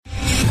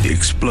The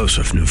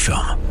explosive new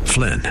film,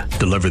 Flynn,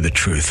 Deliver the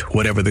Truth,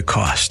 Whatever the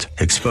Cost,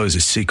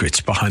 exposes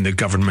secrets behind the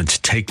government's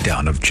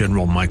takedown of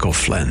General Michael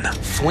Flynn.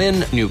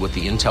 Flynn knew what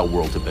the intel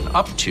world had been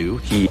up to.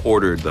 He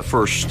ordered the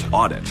first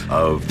audit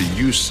of the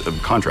use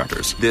of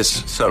contractors.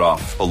 This set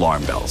off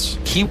alarm bells.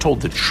 He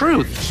told the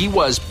truth. He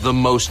was the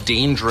most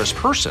dangerous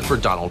person for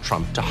Donald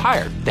Trump to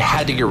hire. They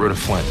had to get rid of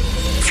Flynn.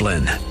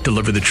 Flynn,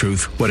 Deliver the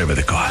Truth, Whatever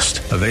the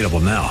Cost. Available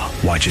now.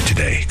 Watch it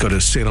today. Go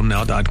to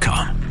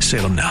salemnow.com.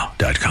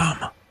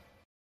 salemnow.com.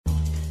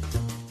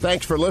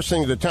 Thanks for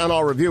listening to the Town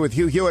Hall Review with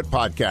Hugh Hewitt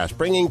podcast,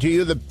 bringing to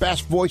you the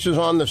best voices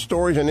on the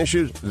stories and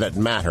issues that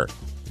matter.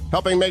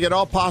 Helping make it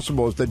all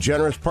possible is the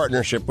generous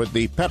partnership with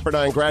the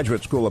Pepperdine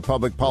Graduate School of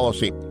Public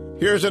Policy.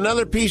 Here's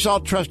another piece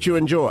I'll trust you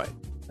enjoy.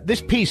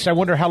 This piece, I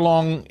wonder how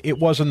long it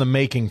was in the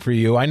making for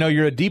you. I know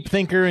you're a deep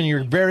thinker and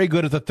you're very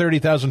good at the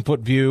 30,000-foot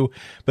view,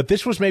 but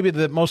this was maybe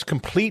the most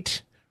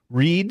complete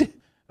read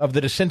of the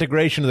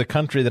disintegration of the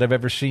country that I've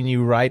ever seen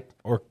you write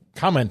or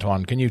comment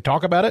on. Can you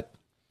talk about it?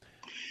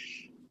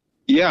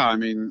 Yeah, I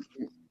mean,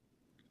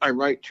 I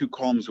write 2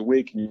 columns a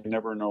week, and you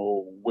never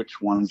know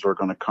which ones are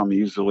going to come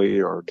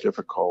easily or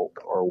difficult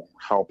or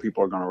how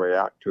people are going to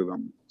react to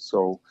them.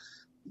 So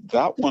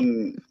that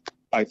one,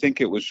 I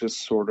think it was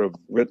just sort of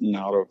written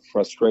out of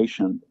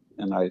frustration,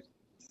 and I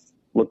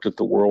looked at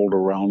the world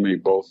around me,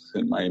 both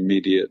in my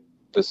immediate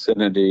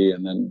vicinity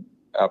and then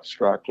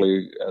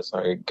abstractly as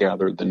I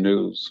gathered the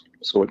news.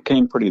 So it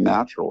came pretty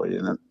naturally,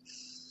 and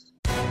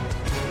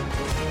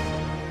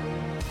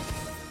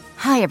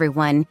Hi,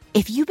 everyone.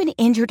 If you've been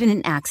injured in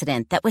an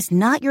accident that was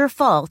not your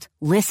fault,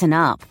 listen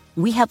up.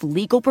 We have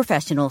legal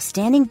professionals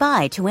standing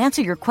by to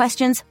answer your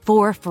questions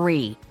for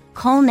free.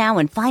 Call now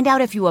and find out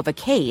if you have a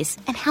case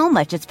and how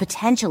much it's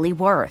potentially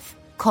worth.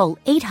 Call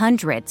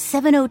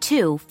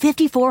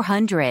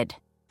 800-702-5400.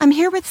 I'm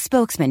here with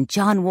spokesman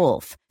John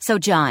Wolf. So,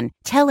 John,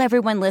 tell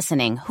everyone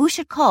listening who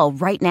should call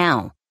right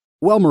now.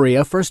 Well,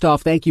 Maria, first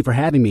off, thank you for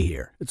having me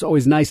here. It's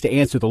always nice to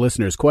answer the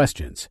listeners'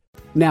 questions.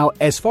 Now,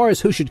 as far as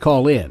who should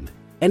call in,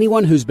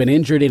 anyone who's been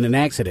injured in an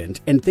accident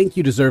and think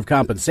you deserve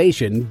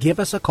compensation, give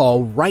us a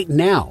call right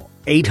now.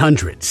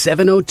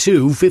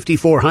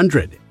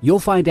 800-702-5400.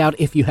 You'll find out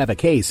if you have a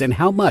case and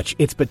how much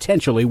it's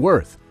potentially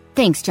worth.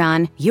 Thanks,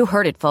 John. You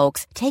heard it,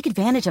 folks. Take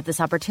advantage of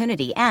this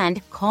opportunity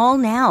and call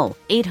now.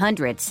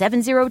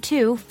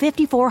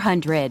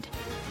 800-702-5400.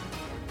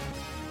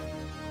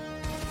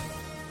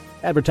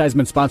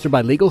 Advertisement sponsored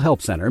by Legal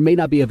Help Center. May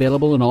not be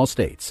available in all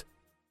states.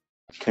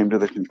 came to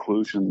the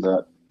conclusion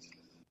that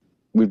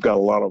we've got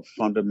a lot of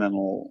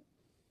fundamental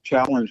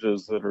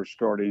challenges that are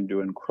starting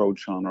to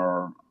encroach on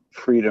our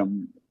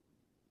freedom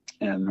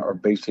and our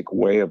basic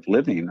way of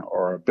living,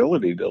 our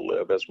ability to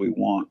live as we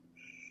want.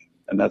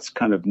 And that's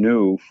kind of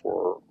new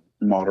for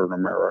modern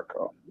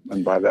America.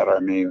 And by that I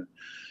mean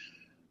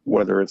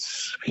whether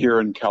it's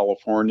here in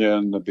California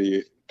and to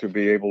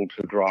be able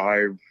to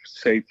drive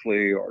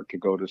safely, or to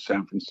go to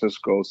San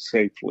Francisco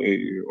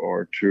safely,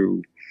 or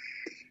to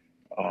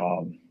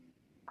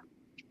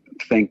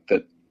think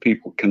that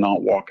people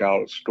cannot walk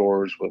out of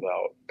stores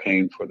without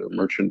paying for their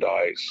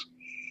merchandise.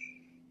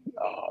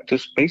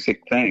 Just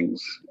basic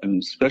things,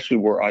 and especially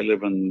where I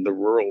live in the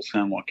rural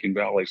San Joaquin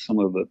Valley, some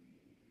of the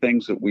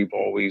things that we've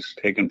always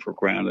taken for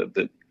granted,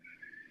 that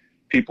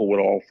people would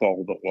all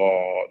follow the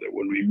law, that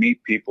when we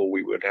meet people,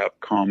 we would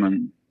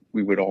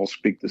all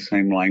speak the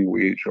same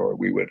language, or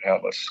we would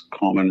have a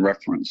common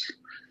reference.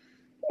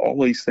 All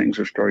these things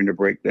are starting to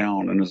break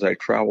down, and as I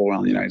travel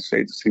around the United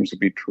States, it seems to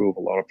be true of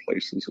a lot of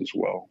places as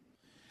well.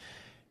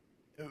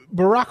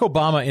 Barack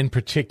Obama in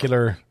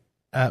particular,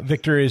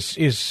 Victor,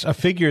 is a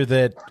figure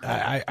that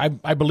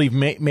I believe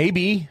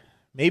maybe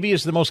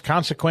is the most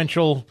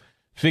consequential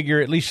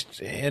figure, at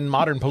least in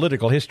modern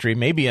political history,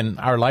 maybe in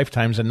our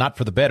lifetimes, and not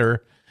for the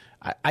better.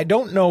 I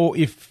don't know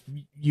if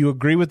you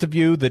agree with the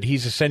view that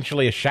he's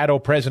essentially a shadow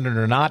president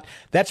or not.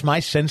 That's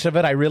my sense of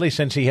it. I really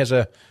sense he has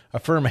a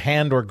firm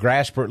hand or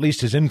grasp, or at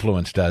least his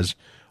influence does,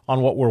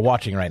 on what we're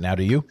watching right now.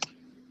 Do you?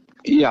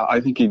 Yeah, I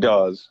think he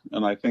does.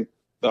 And I think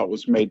that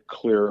was made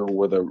clear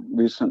with a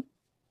recent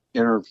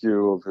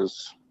interview of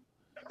his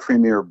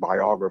premier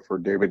biographer,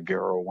 David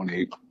Garrow, when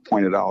he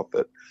pointed out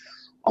that,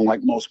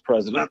 unlike most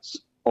presidents,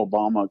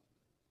 Obama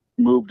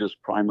moved his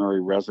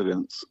primary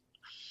residence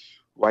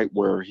right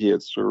where he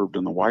had served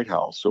in the White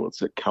House. So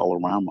it's at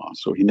Calorama.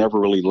 So he never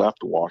really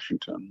left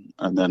Washington.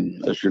 And then,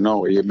 as you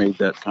know, he made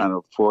that kind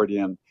of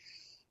Freudian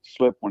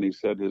slip when he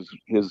said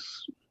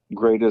his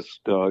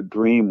greatest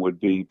dream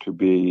would be to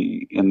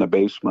be in the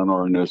basement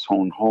or in his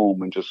own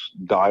home and just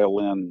dial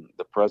in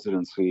the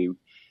presidency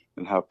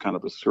and have kind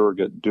of a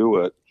surrogate do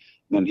it.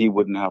 Then he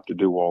wouldn't have to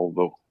do all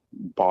the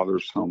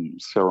bothersome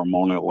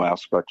ceremonial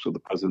aspects of the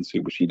presidency,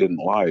 which he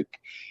didn't like.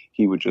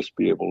 He would just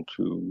be able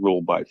to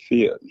rule by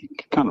fiat. He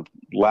kind of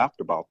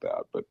laughed about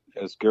that, but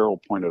as Garrow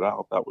pointed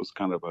out, that was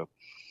kind of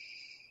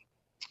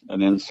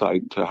an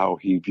insight to how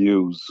he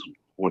views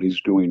what he's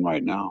doing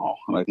right now.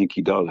 And I think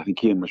he does. I think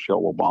he and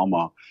Michelle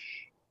Obama,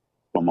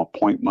 from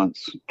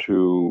appointments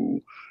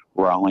to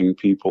rallying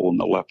people in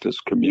the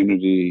leftist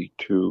community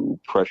to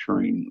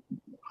pressuring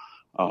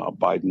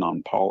Biden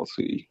on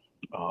policy.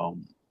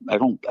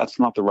 That's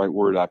not the right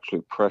word,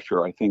 actually,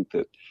 pressure. I think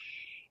that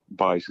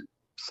by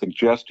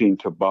suggesting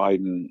to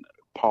Biden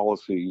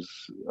policies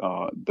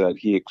that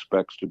he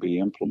expects to be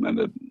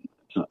implemented.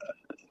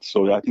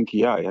 So I think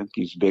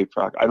he's de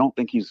facto. I don't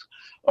think he's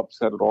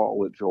upset at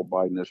all that Joe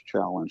Biden is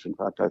challenged. In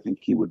fact, I think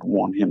he would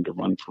want him to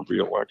run for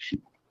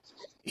re-election.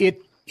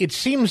 It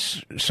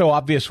seems so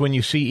obvious when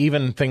you see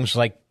even things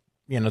like,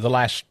 the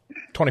last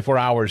 24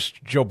 hours,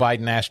 Joe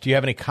Biden asked, do you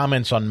have any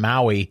comments on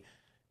Maui?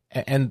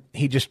 And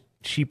he just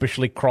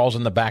sheepishly crawls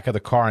in the back of the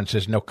car and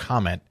says, no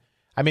comment.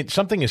 I mean,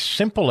 something as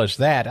simple as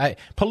that.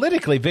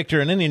 Politically,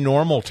 Victor, in any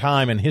normal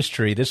time in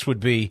history, this would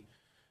be,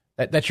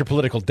 that's your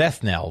political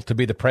death knell, to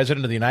be the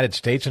president of the United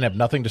States and have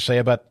nothing to say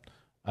about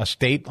a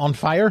state on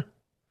fire?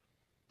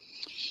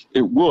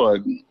 It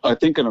would. I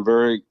think in a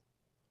very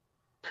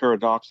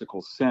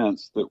paradoxical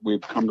sense that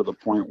we've come to the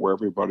point where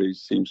everybody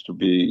seems to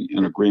be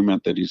in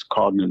agreement that he's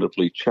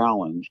cognitively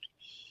challenged.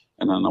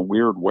 And in a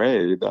weird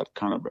way, that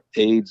kind of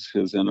aids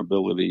his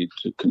inability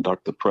to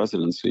conduct the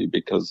presidency,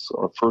 because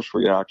our first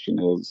reaction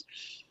is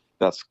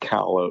that's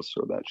callous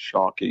or that's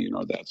shocking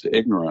or that's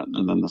ignorant.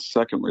 And then the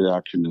second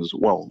reaction is,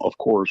 well, of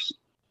course,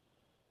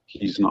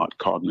 he's not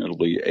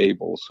cognitively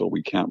able, so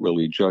we can't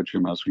really judge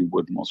him as we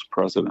would most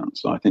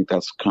presidents. And I think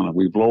that's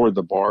we've lowered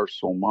the bar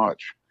so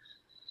much.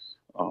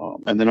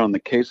 And then on the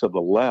case of the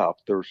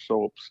left, they're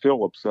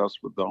still obsessed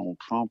with Donald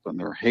Trump and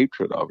their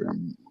hatred of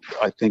him.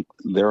 I think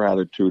their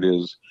attitude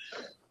is,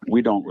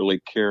 we don't really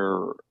care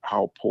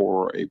how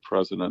poor a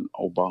President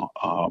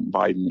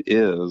Biden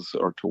is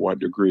or to what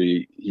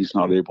degree he's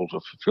not able to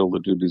fulfill the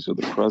duties of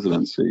the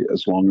presidency,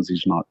 as long as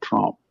he's not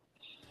Trump.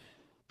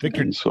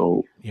 Victor, and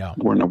so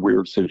we're in a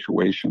weird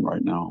situation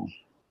right now.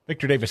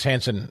 Victor Davis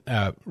Hanson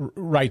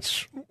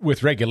writes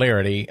with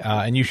regularity,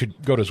 and you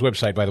should go to his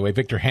website, by the way,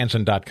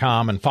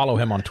 victorhanson.com, and follow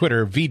him on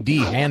Twitter, VD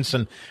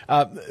Hanson.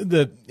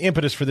 The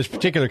impetus for this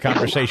particular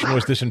conversation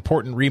was this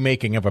important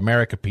Remaking of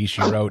America piece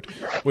you wrote,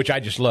 which I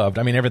just loved.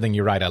 I mean, everything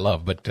you write I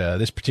love, but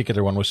this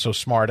particular one was so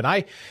smart.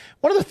 And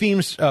one of the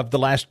themes of the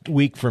last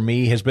week for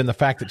me has been the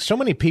fact that so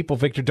many people,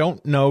 Victor,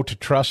 don't know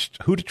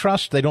who to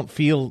trust. They don't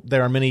feel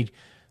there are many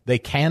they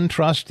can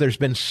trust. There's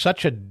been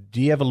such a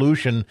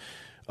de-evolution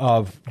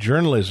of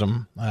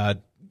journalism,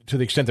 to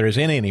the extent there is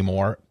any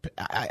anymore.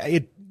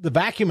 The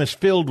vacuum is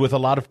filled with a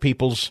lot of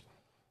people's,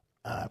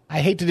 I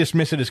hate to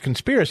dismiss it as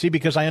conspiracy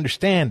because I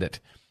understand it,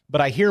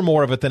 but I hear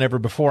more of it than ever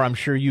before. I'm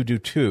sure you do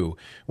too.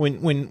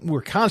 When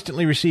we're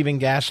constantly receiving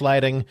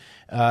gaslighting,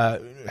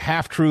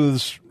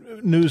 half-truths,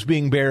 news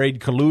being buried,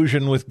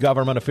 collusion with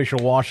government official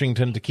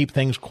Washington to keep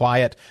things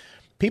quiet,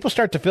 people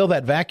start to fill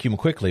that vacuum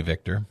quickly,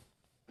 Victor.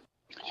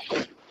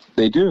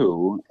 They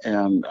do,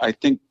 and I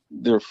think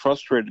they're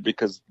frustrated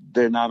because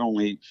they're not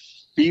only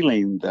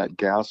feeling that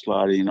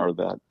gaslighting or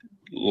that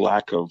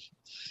lack of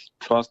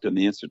trust in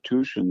the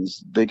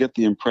institutions, they get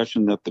the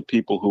impression that the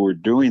people who are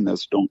doing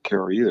this don't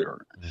care either.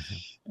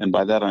 Mm-hmm. And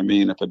by that I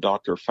mean, if a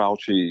Dr.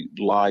 Fauci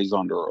lies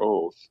under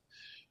oath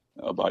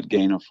about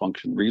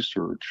gain-of-function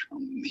research,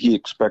 he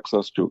expects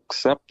us to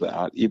accept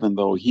that, even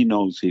though he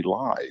knows he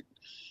lied.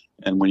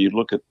 And when you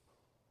look at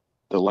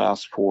the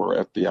last four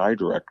FBI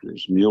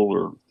directors,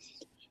 Mueller,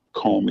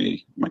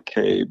 Comey,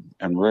 McCabe,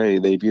 and Wray,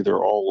 they've either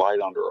all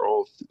lied under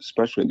oath,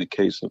 especially in the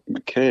case of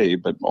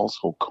McCabe, but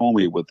also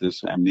Comey with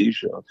his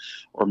amnesia,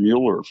 or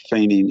Mueller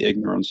feigning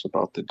ignorance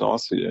about the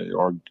dossier,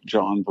 or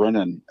John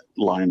Brennan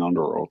lying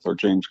under oath, or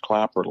James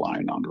Clapper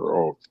lying under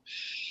oath.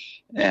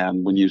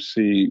 And when you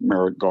see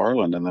Merrick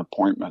Garland and the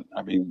appointment,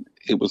 I mean,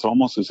 it was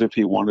almost as if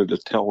he wanted to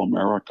tell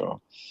America,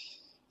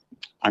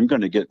 I'm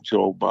going to get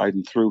Joe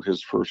Biden through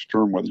his first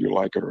term, whether you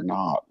like it or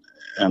not.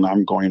 And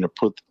I'm going to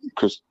put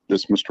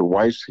this Mr.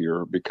 Weiss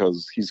here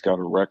because he's got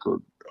a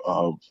record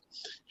of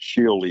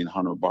shielding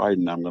Hunter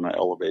Biden. I'm going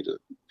to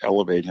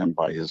elevate him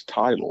by his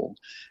title,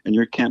 and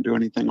you can't do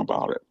anything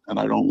about it. And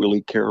I don't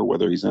really care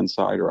whether he's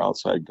inside or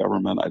outside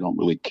government. I don't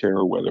really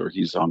care whether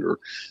he's under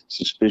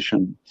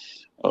suspicion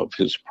of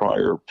his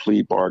prior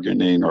plea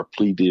bargaining or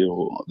plea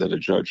deal that a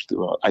judge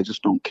threw out. I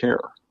just don't care,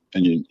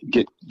 and you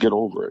get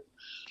over it.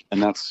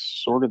 And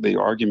that's sort of the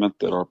argument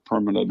that our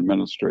permanent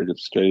administrative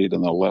state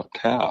and the left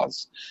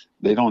has.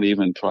 They don't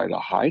even try to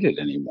hide it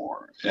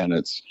anymore. And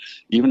it's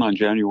even on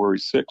January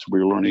 6th,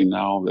 we're learning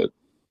now that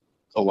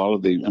a lot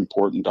of the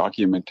important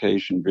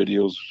documentation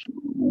videos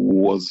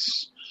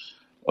was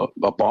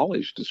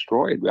abolished,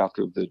 destroyed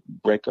after the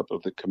breakup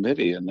of the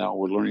committee. And now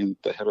we're learning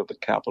that the head of the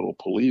Capitol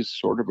Police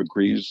sort of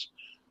agrees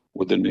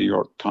with the New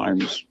York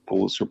Times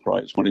Pulitzer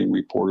Prize winning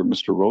reporter,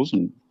 Mr.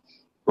 Rosenberg,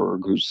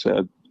 who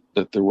said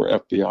that there were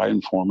FBI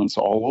informants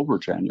all over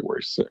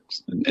January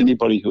 6th. And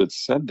anybody who had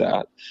said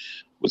that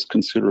was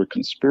considered a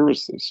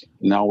conspiracist.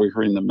 Now we're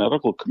hearing the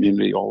medical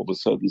community all of a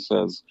sudden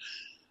says,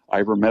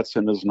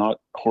 ivermectin is not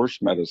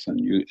horse medicine.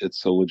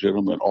 It's a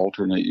legitimate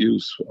alternate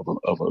use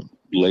of a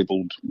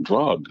labeled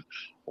drug.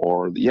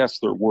 Or, yes,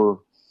 there were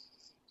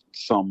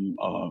some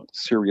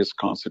serious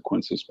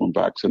consequences from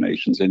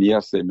vaccinations, and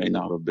yes, they may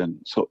not have been.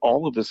 So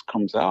all of this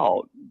comes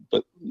out,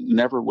 but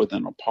never with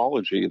an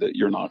apology that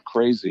you're not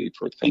crazy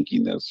for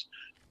thinking this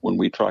when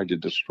we tried to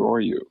destroy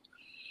you.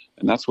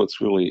 And that's what's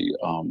really,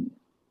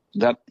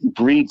 that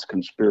breeds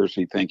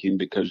conspiracy thinking,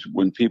 because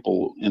when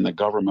people in the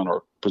government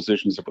or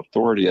positions of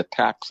authority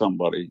attack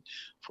somebody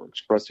for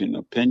expressing an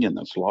opinion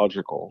that's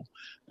logical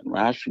and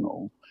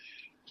rational,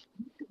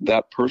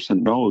 that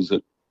person knows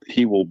that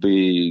he will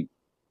be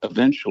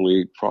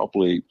eventually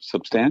probably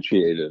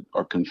substantiated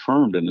or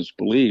confirmed in his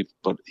belief,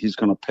 but he's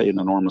going to pay an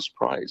enormous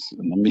price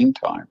in the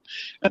meantime.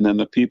 And then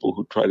the people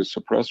who try to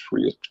suppress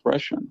free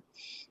expression,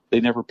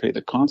 they never pay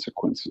the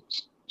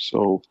consequences.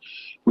 So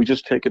we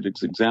just take it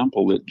as an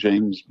example that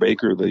James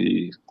Baker,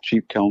 the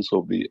chief counsel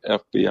of the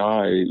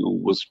FBI,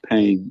 was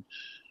paying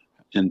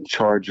in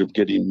charge of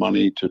getting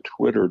money to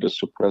Twitter to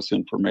suppress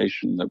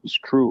information that was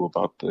true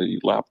about the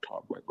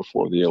laptop right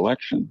before the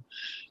election.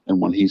 And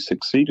when he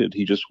succeeded,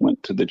 he just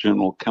went to the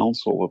general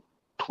counsel of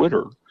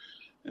Twitter.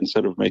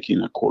 Instead of making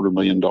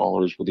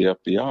 $250,000 with the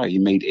FBI, he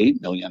made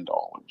 $8 million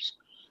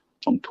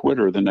from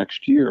Twitter the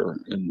next year.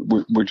 And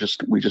we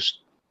just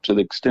to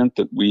the extent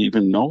that we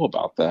even know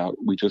about that,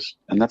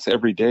 and that's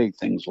everyday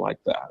things like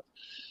that.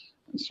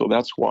 And so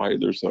that's why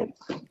there's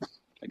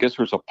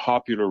a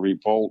popular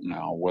revolt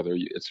now, whether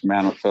it's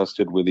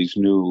manifested with these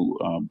new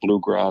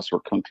bluegrass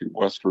or country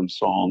western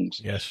songs,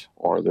 yes,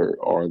 or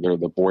they're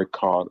the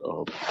boycott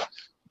of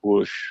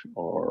Bush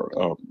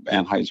or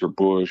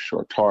Anheuser-Busch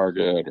or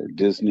Target or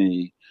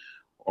Disney,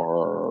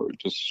 or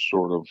just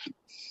sort of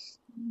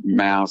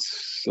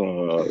mass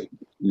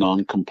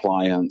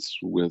non-compliance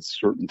with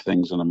certain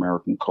things in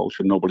American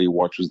culture. Nobody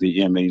watches the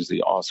Emmys,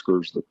 the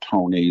Oscars, the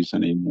Tonys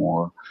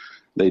anymore.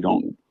 The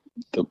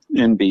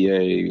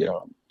NBA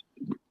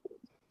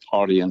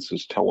audience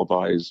is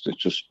televised.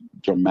 It's just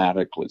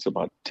dramatically. It's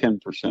about 10%,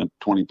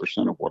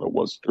 20% of what it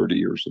was 30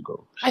 years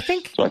ago. I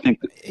think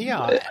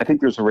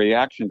there's a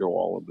reaction to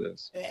all of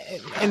this.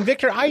 And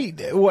Victor,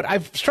 what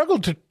I've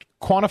struggled to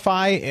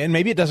quantify, and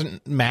maybe it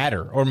doesn't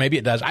matter, or maybe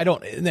it does.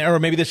 Or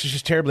maybe this is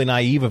just terribly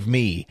naive of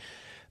me.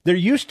 There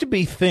used to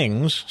be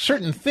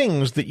certain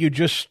things that you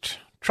just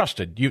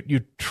trusted.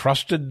 You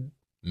trusted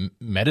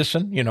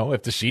medicine,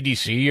 if the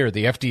CDC or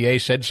the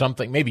FDA said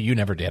something. Maybe you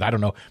never did. I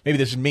don't know. Maybe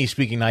this is me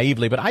speaking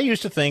naively, but I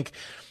used to think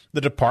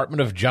the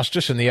Department of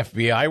Justice and the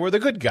FBI were the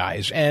good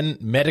guys,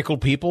 and medical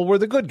people were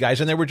the good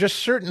guys, and there were just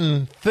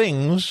certain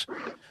things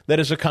that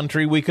as a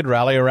country we could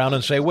rally around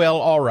and say, well,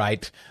 all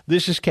right,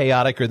 this is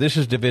chaotic, or this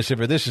is divisive,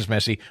 or this is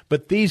messy,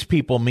 but these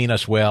people mean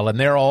us well, and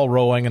they're all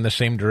rowing in the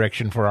same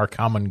direction for our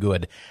common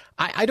good.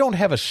 I don't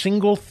have a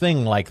single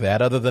thing like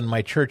that other than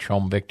my church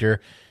home,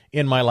 Victor,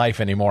 in my life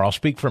anymore. I'll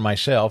speak for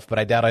myself, but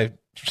I doubt I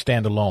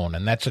stand alone,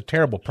 and that's a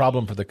terrible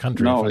problem for the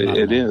country. No,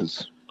 it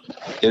is.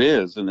 It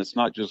is, and it's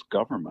not just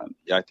government.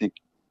 I think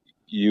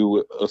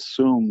you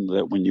assume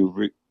that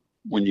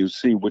when you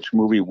see which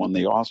movie won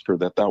the Oscar,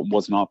 that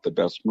was not the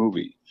best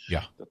movie.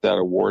 Yeah. That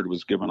award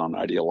was given on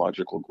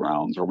ideological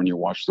grounds. Or when you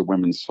watch the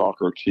women's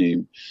soccer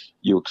team,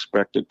 you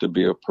expect it to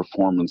be a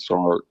performance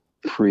art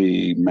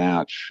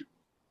pre-match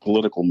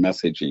political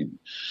messaging.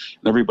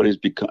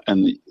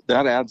 And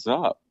that adds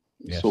up.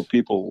 Yes. So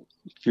people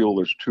feel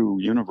there's two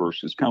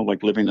universes, kind of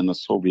like living in the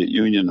Soviet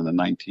Union in the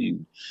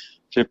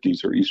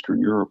 1950s or Eastern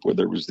Europe, where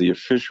there was the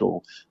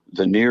official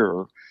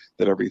veneer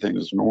that everything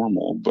is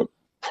normal, but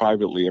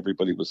privately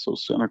everybody was so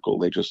cynical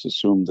they just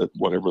assumed that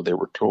whatever they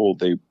were told,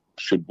 they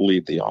should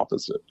believe the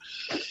opposite.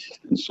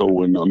 And so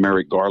when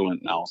Merrick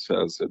Garland now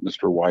says that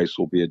Mr. Weiss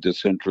will be a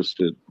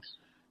disinterested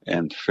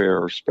and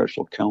fair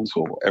special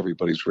counsel,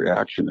 everybody's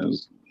reaction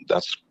is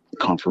that's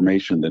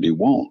confirmation that he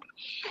won't.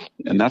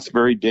 And that's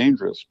very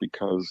dangerous,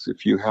 because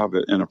if you have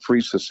it in a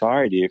free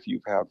society, if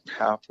you have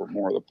half or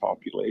more of the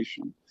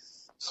population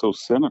so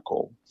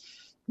cynical,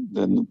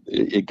 then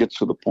it gets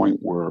to the point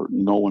where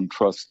no one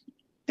trusts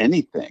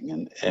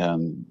anything.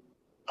 And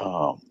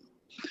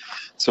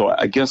so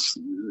I guess,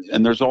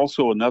 and there's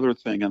also another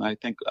thing, and I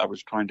think I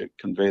was trying to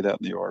convey that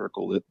in the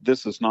article, that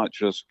this is not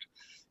just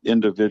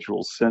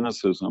individual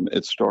cynicism.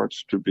 It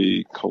starts to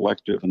be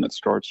collective, and it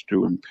starts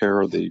to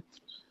impair the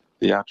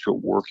actual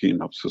working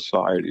of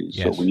society.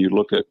 Yes. So when you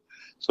look at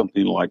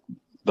something like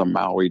the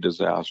Maui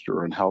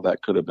disaster and how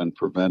that could have been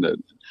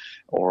prevented,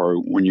 or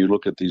when you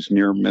look at these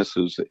near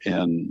misses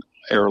in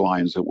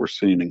airlines that we're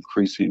seeing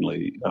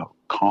increasingly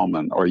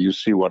common, or you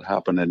see what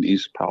happened in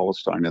East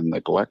Palestine and the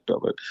neglect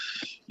of it,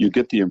 you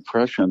get the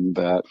impression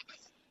that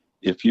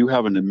if you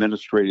have an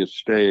administrative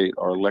state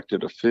or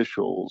elected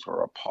officials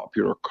or a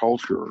popular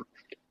culture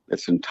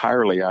it's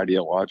entirely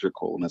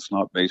ideological, and it's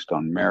not based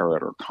on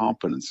merit or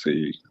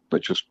competency,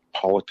 but just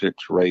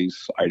politics,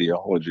 race,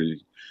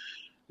 ideology,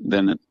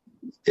 then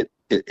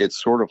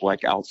it's sort of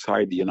like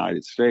outside the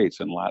United States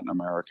in Latin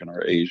America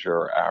or Asia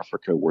or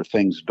Africa, where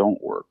things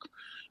don't work.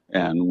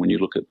 And when you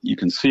look at, you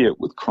can see it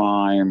with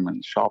crime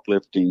and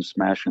shoplifting,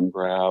 smash and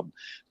grab,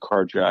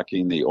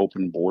 carjacking, the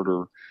open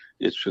border.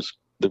 It's just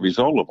the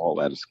result of all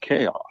that is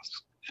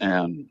chaos.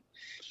 And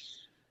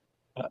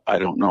I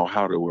don't know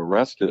how to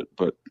arrest it,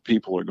 but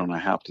people are going to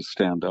have to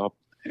stand up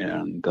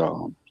and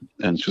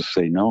just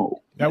say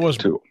no. That was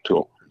to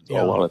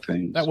a lot of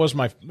things. That was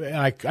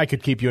I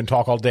could keep you and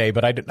talk all day,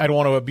 but I don't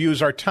want to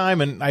abuse our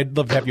time, and I'd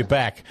love to have you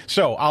back.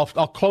 So I'll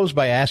close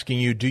by asking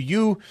you, do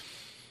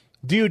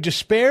you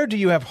despair? Do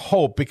you have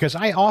hope? Because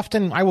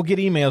I will get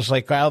emails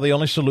like, well, the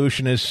only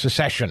solution is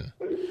secession,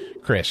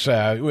 Chris.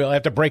 We'll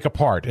have to break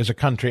apart as a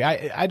country.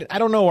 I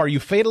don't know. Are you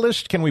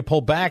fatalist? Can we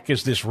pull back?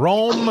 Is this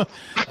Rome?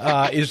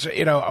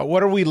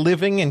 What are we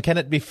living, and can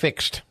it be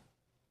fixed?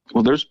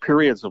 Well, there's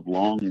periods of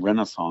long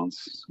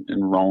renaissance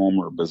in Rome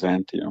or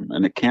Byzantium,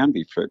 and it can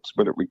be fixed,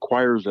 but it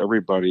requires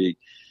everybody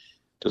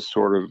to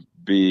sort of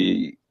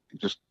be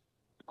just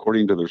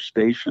according to their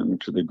station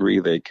to the degree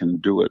they can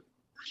do it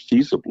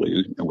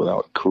feasibly and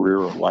without career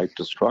or life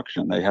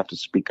destruction. They have to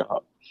speak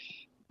up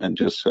and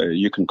just say,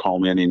 you can call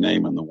me any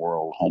name in the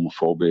world,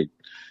 homophobic,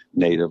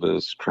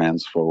 nativist,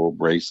 transphobe,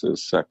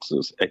 racist,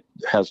 sexist. It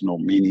has no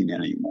meaning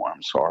anymore.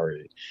 I'm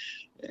sorry.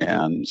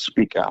 And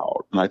speak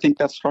out. And I think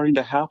that's starting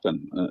to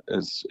happen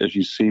as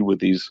you see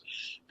with these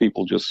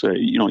people just say,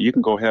 you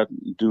can go ahead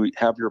and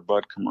have your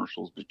Bud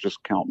commercials, but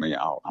just count me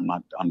out.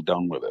 I'm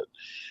done with it.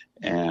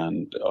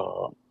 And,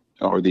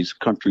 or these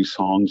country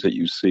songs that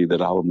you see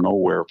that out of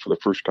nowhere, for the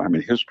first time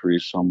in history,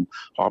 some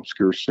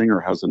obscure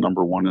singer has the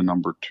number 1 and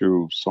number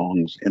 2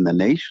 songs in the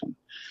nation.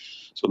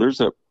 So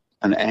there's an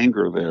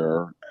anger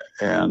there.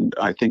 And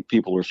I think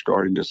people are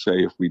starting to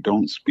say, if we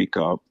don't speak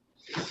up,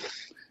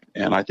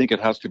 and I think it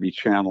has to be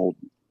channeled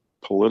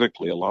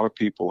politically. A lot of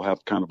people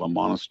have kind of a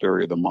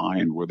monastery of the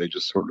mind where they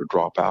just sort of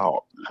drop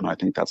out. And I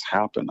think that's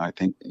happened. I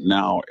think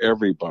now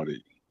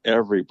everybody,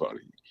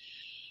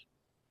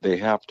 they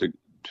have to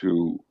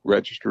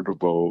register to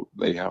vote.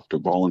 They have to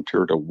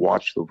volunteer to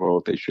watch the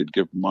vote. They should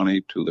give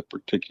money to the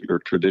particular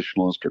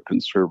traditionalist or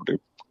conservative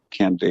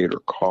candidate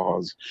or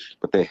cause,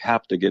 but they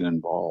have to get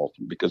involved,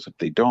 because if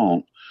they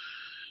don't,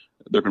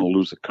 they're going to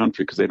lose the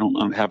country because they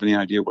don't have any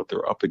idea what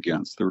they're up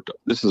against.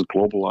 This is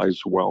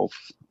globalized wealth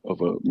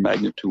of a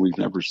magnitude we've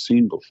never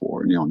seen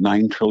before.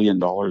 $9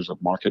 trillion of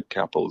market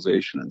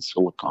capitalization in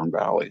Silicon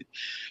Valley.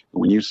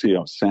 When you see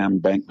a Sam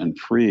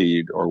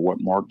Bankman-Fried or what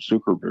Mark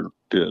Zuckerberg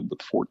did with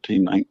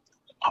 $419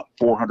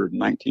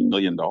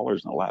 million in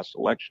the last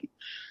election,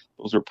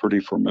 those are pretty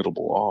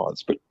formidable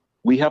odds. But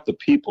we have the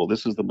people.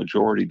 This is the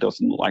majority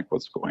doesn't like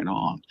what's going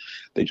on.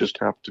 They just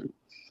have to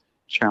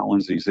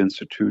challenge these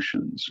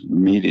institutions,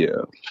 media,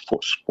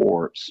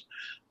 sports,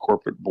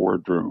 corporate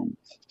boardroom,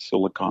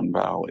 Silicon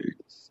Valley,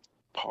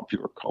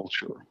 popular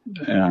culture.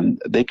 And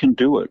they can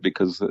do it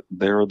because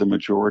they're the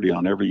majority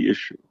on every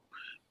issue.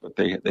 But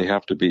they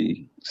have to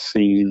be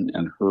seen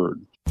and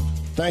heard.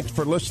 Thanks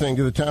for listening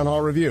to the Town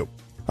Hall Review.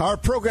 Our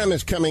program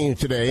is coming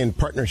today in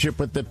partnership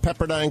with the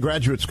Pepperdine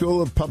Graduate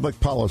School of Public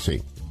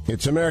Policy.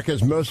 It's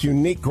America's most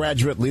unique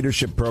graduate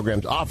leadership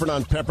programs offered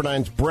on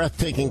Pepperdine's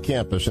breathtaking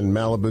campus in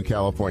Malibu,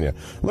 California.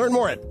 Learn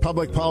more at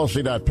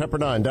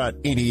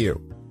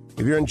publicpolicy.pepperdine.edu.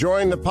 If you're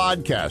enjoying the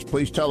podcast,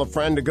 please tell a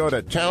friend to go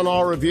to Town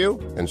Hall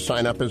Review and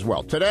sign up as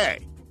well today.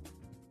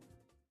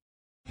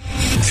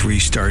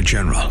 3-star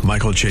General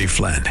Michael J.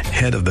 Flynn,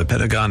 head of the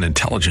Pentagon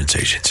Intelligence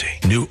Agency,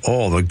 knew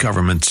all the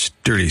government's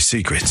dirty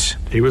secrets.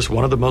 He was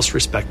one of the most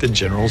respected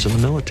generals in the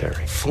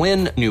military.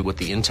 Flynn knew what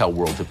the intel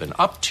world had been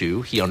up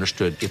to. He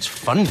understood its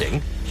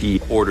funding.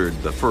 He ordered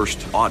the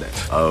first audit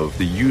of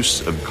the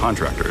use of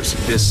contractors.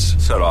 This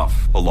set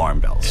off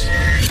alarm bells.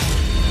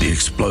 The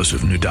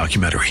explosive new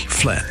documentary,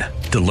 Flynn,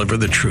 Deliver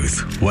the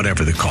Truth,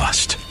 Whatever the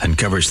Cost,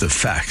 uncovers the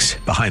facts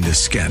behind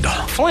this scandal.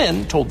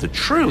 Flynn told the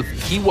truth.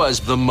 He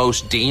was the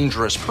most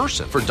dangerous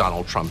person for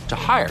Donald Trump to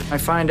hire. I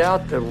find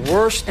out the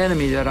worst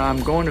enemy that I'm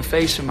going to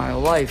face in my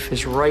life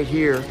is right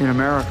here in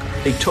America.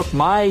 They took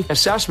my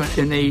assessment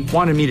and they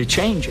wanted me to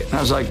change it. And I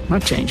was like, I'm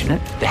not changing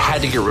it. They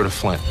had to get rid of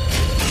Flynn.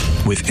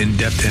 With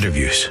in-depth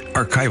interviews,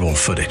 archival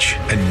footage,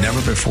 and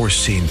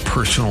never-before-seen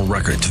personal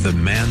records of the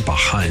man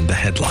behind the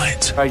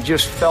headlines. I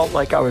just felt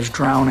like I was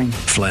drowning.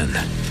 Flynn,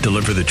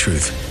 Deliver the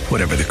Truth,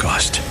 Whatever the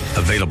Cost.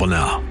 Available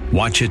now.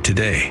 Watch it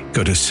today.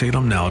 Go to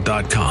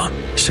salemnow.com.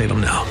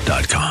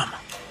 salemnow.com.